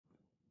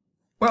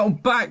Well,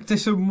 back to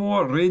some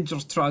more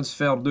Rangers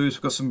transfer news.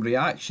 We've got some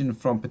reaction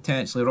from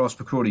potentially Ross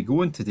McCrory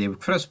going today with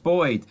Chris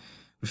Boyd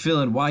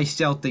revealing why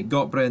Celtic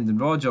got Brendan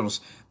Rodgers.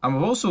 And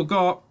we've also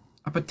got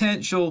a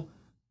potential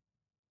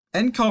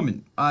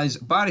incoming as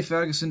Barry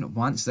Ferguson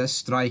wants this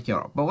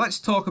striker. But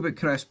let's talk about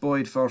Chris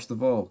Boyd first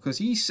of all, because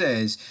he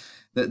says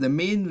that the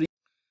main reason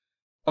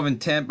of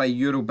intent by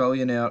Euro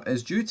billionaire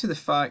is due to the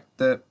fact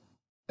that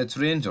it's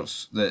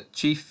Rangers, that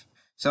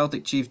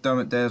Celtic chief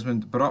Dermot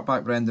Desmond brought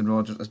back Brendan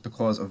Rodgers is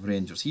because of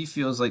Rangers. He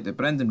feels like that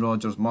Brendan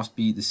Rodgers must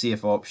be the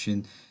safe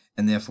option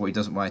and therefore he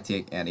doesn't want to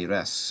take any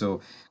risks.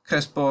 So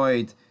Chris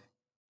Boyd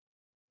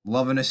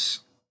loving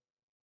us,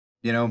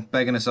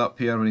 bigging us up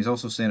here, and he's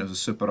also saying it was a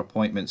super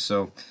appointment.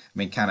 So, I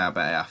mean, kind of a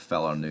bit of a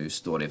filler news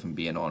story if I'm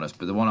being honest.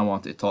 But the one I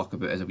wanted to talk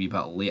about is a wee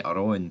bit later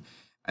on,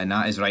 and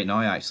that is right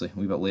now actually, a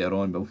wee bit later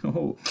on.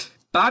 But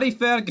Barry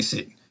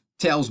Ferguson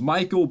tells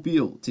Michael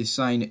Beale to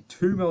sign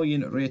 $2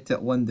 million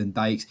rated Lyndon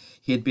Dykes.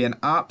 He'd be an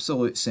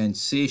absolute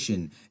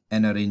sensation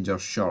in a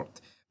Rangers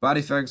shirt.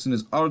 Barry Ferguson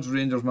has urged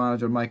Rangers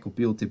manager Michael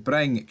Beale to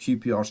bring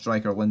QPR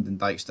striker Lyndon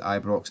Dykes to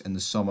Ibrox in the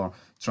summer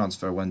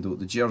transfer window.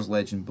 The Gers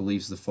legend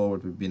believes the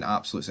forward would be an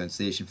absolute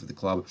sensation for the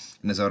club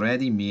and has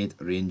already made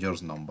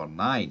Rangers number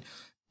 9.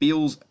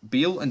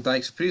 Beale and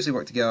Dykes previously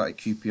worked together at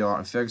QPR,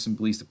 and Ferguson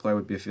believes the player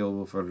would be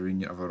available for a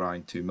reunion of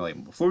around $2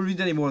 million. Before we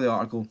read any more of the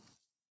article,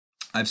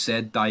 I've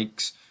said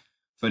Dykes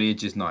for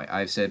ages now.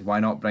 I've said, why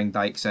not bring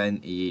Dykes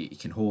in? He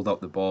can hold up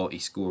the ball, he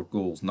score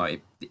goals. Now,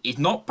 he's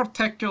not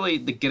particularly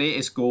the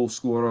greatest goal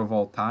scorer of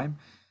all time,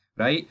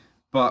 right?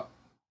 But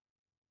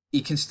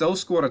he can still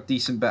score a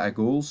decent bit of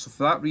goals. So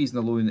for that reason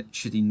alone,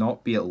 should he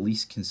not be at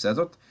least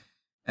considered?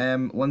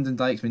 Lyndon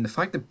Dykes, I mean, the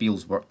fact that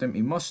Beale's worked him,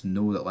 he must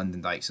know that Lyndon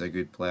Dykes is a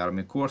good player. I mean,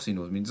 of course he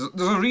knows. I mean,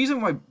 there's a reason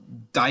why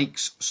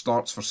Dykes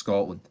starts for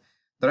Scotland.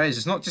 There is.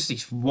 It's not just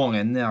he's swung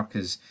in there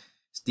because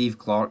Steve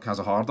Clarke has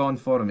a hard-on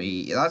for him.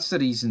 That's the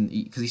reason,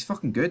 because he's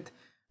fucking good,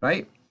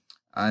 right?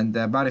 And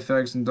Barry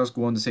Ferguson does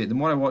go on to say, the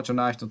more I watch our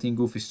national team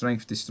go from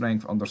strength to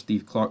strength under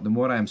Steve Clarke, the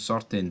more I am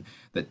certain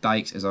that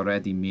Dykes has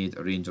already made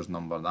Rangers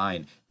number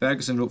 9.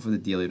 Ferguson wrote for the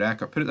Daily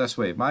Record. Put it this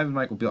way, if I was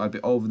Michael Beale, I'd be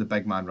all over the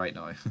big man right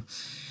now.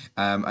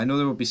 I know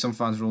there will be some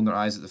fans rolling their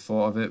eyes at the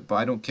thought of it, but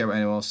I don't care what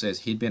anyone else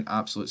says. He'd be an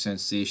absolute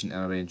sensation in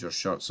a Rangers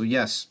shirt. So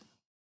yes,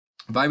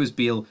 if I was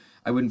Beale,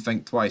 I wouldn't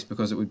think twice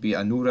because it would be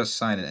a no-risk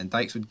signing, and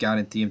Dykes would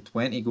guarantee him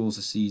 20 goals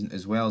a season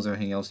as well as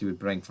everything else he would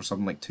bring for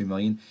something like $2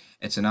 million.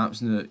 It's an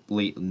absolute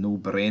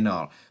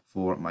no-brainer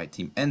for my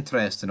team.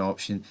 Interesting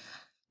option.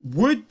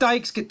 Would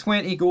Dykes get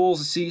 20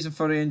 goals a season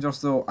for Rangers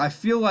though? I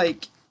feel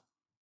like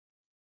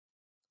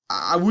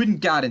I wouldn't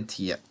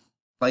guarantee it.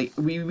 Like,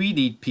 we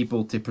need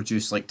people to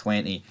produce like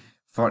 20,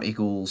 30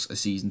 goals a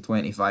season,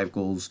 25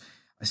 goals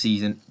a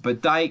season.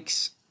 But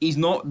Dykes, he's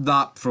not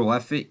that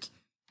prolific.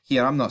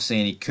 Here, I'm not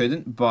saying he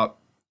couldn't, but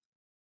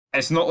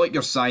it's not like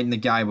you're signing the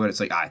guy where it's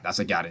like, that's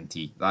a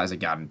guarantee. That is a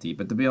guarantee.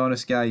 But to be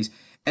honest, guys,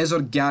 is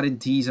there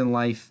guarantees in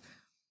life?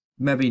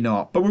 Maybe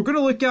not. But we're going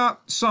to look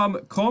at some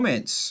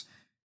comments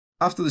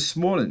after this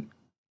morning.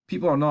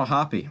 People are not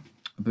happy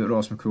about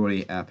Ross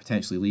McCrory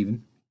potentially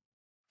leaving.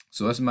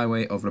 So this is my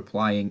way of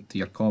replying to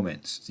your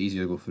comments. It's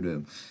easier to go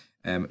through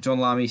them. John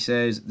Lammy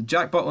says, the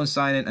Jack Butland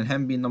signing and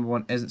him being number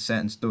 1 isn't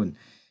set in stone.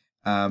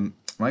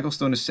 Michael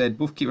Stone has said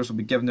both keepers will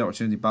be given the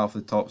opportunity to battle for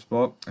the top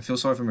spot. I feel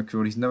sorry for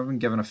McCrory. He's never been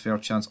given a fair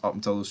chance up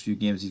until those few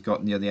games he's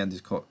got near the end of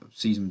his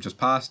season just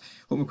passed.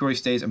 Hope McCrory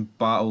stays and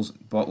battles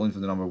Butland for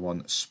the number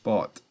 1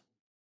 spot.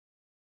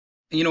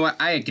 You know what?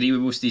 I agree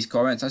with most of these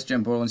comments. As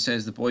Jim Borland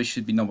says, the boy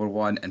should be number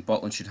 1 and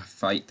Butland should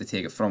fight to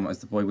take it from him as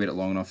the boy waited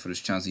long enough for his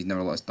chance. He's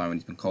never let us down when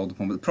he's been called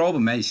upon. But the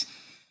problem is,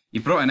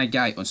 you brought in a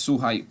guy on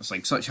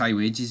such high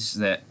wages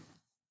that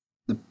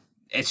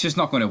it's just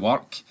not going to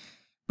work.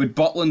 Would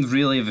Butland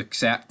really have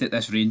accepted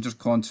this Rangers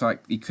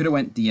contract? He could have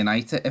went to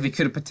United if he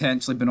could have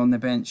potentially been on the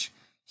bench.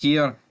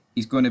 Here,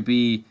 he's going to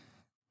be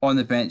on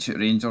the bench at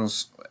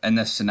Rangers in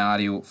this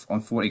scenario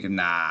on 40 grand.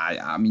 Nah,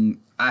 I mean,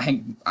 I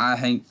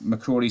think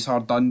McCrory's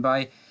hard done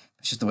by.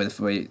 It's just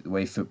the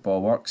way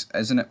football works,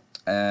 isn't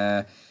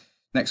it?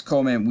 Next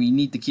comment, we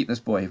need to keep this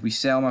boy. If we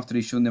sell him after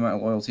he's shown the amount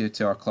of loyalty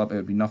to our club, it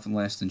would be nothing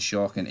less than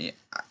shocking.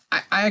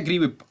 I agree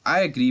with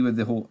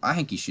the whole. I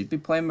think he should be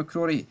playing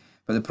McCrory,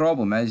 but the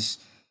problem is,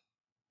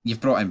 you've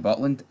brought in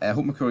Butland. I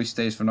hope McCrory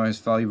stays for now. His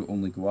value will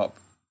only go up.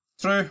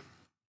 True.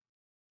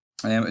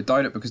 I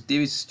doubt it because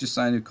Davies just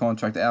signed a new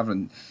contract at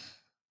Everton.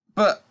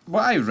 But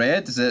what I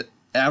read is that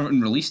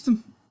Everton released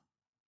him.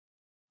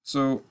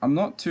 So I'm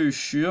not too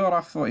sure.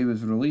 I thought he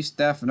was released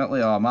definitely.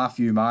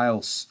 Matthew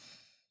Miles.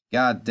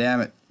 God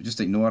damn it.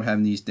 Just ignore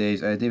him these days.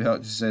 David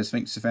Hutch says,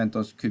 think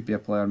Cifuentes could be a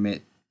player,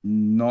 mate.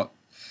 Not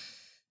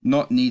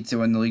need to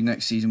win the league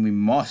next season. We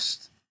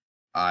must.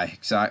 Aye,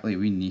 exactly.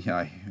 We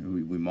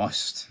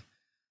must.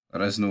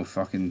 There is no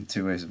fucking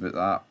two ways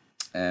about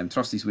that.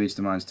 Trust these wage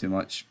demands too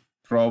much.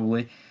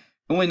 Probably.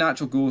 Only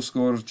natural goal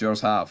scorers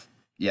Gers have.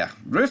 Yeah,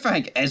 Roof I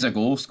think is a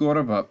goal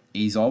scorer, but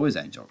he's always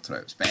injured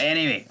throughout. But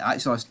anyway,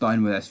 that's us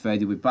done with this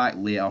video. We'll be back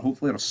later.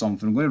 Hopefully there's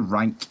something. I'm going to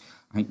rank,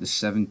 I think, the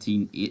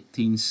 17,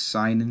 18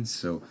 signings.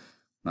 So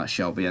That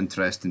shall be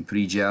interesting.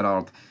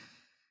 Pre-Gerrard.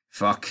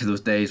 Fuck,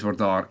 those days were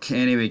dark.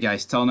 Anyway,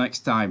 guys, till next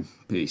time.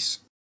 Peace.